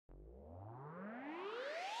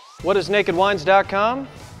What is nakedwines.com?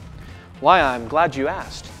 Why, I'm glad you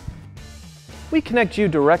asked. We connect you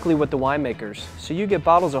directly with the winemakers, so you get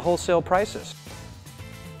bottles at wholesale prices.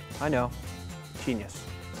 I know, genius.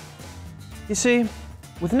 You see,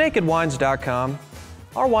 with nakedwines.com,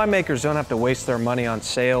 our winemakers don't have to waste their money on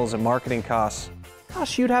sales and marketing costs.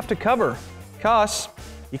 Costs you'd have to cover. Costs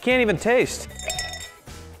you can't even taste.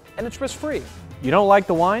 And it's risk-free. You don't like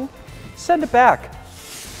the wine? Send it back.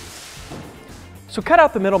 So cut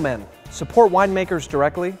out the middlemen, support winemakers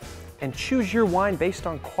directly, and choose your wine based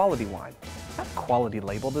on quality wine, not quality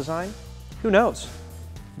label design. Who knows?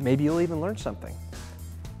 Maybe you'll even learn something.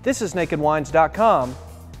 This is nakedwines.com.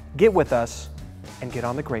 Get with us and get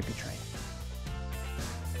on the gravy train.